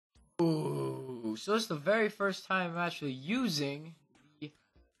Ooh, so it's the very first time I'm actually using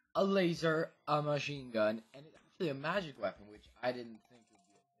a laser, a machine gun, and it's actually a magic weapon, which I didn't think would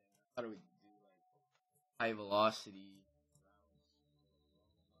be a thing. I thought it would do like high velocity,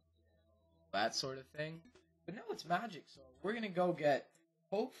 that sort of thing. But no, it's magic, so we're gonna go get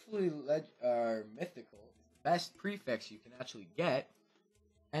hopefully mythical, the best prefix you can actually get.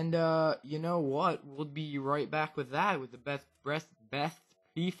 And you know what? We'll be right back with that, with the best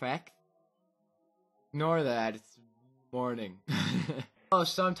prefix. Ignore that, it's morning. Oh,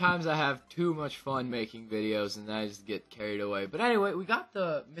 sometimes I have too much fun making videos and I just get carried away. But anyway, we got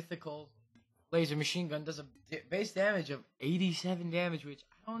the mythical laser machine gun. Does a base damage of 87 damage, which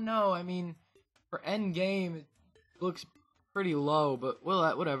I don't know. I mean, for end game, it looks pretty low, but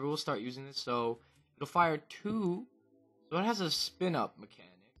whatever. We'll start using this. So it'll fire 2. So it has a spin up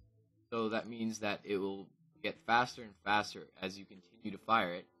mechanic. So that means that it will get faster and faster as you continue to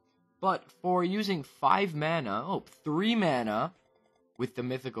fire it. But for using 3 mana with the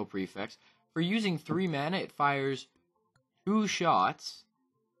mythical prefix, for using 3 mana, it fires 2 shots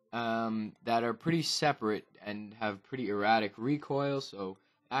that are pretty separate and have pretty erratic recoil, so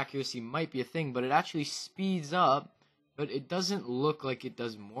accuracy might be a thing, but it actually speeds up, but it doesn't look like it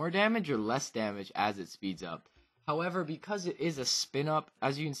does more damage or less damage as it speeds up. However, because it is a spin up,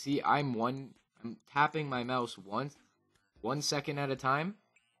 as you can see, I'm tapping my mouse once, 1 second at a time,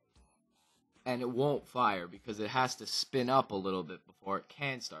 and it won't fire because it has to spin up a little bit before it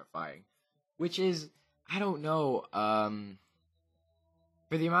can start firing. Which is, I don't know, for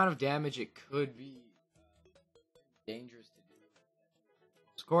the amount of damage it could be dangerous to do.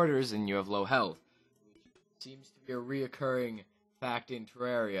 Quarters and you have low health, which seems to be a reoccurring fact in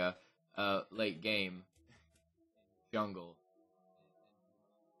Terraria, late game, jungle,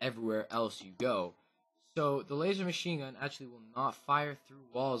 everywhere else you go. So the laser machine gun actually will not fire through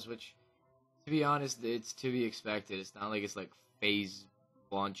walls, which, to be honest, it's to be expected. It's not like it's like phase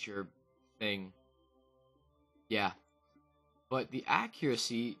launcher thing. Yeah. But the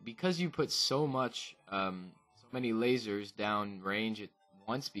accuracy, because you put so many lasers down range at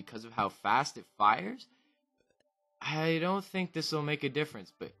once because of how fast it fires, I don't think this will make a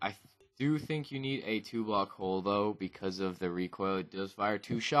difference. But I do think you need a 2-block hole, though, because of the recoil. It does fire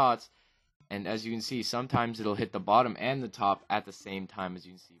 2 shots. And as you can see, sometimes it'll hit the bottom and the top at the same time, as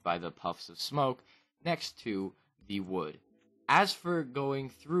you can see by the puffs of smoke next to the wood. As for going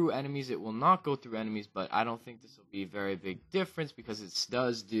through enemies, it will not go through enemies, but I don't think this will be a very big difference because it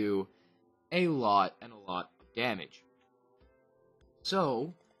does do a lot of damage.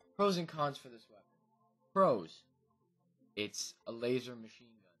 So, pros and cons for this weapon. Pros: it's a laser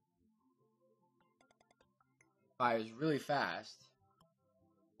machine gun. It fires really fast,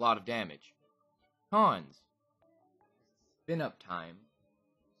 a lot of damage. Cons: spin up time,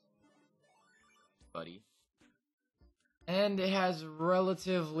 buddy, and it has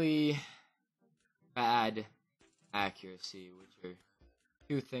relatively bad accuracy, which are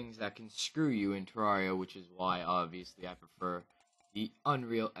 2 things that can screw you in Terraria, which is why obviously I prefer the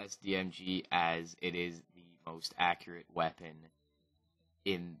Unreal SDMG, as it is the most accurate weapon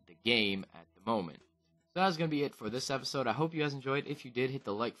in the game at the moment. So that's going to be it for this episode. I hope you guys enjoyed. If you did, hit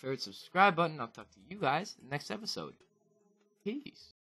the like, favorite, subscribe button. I'll talk to you guys in the next episode. Peace.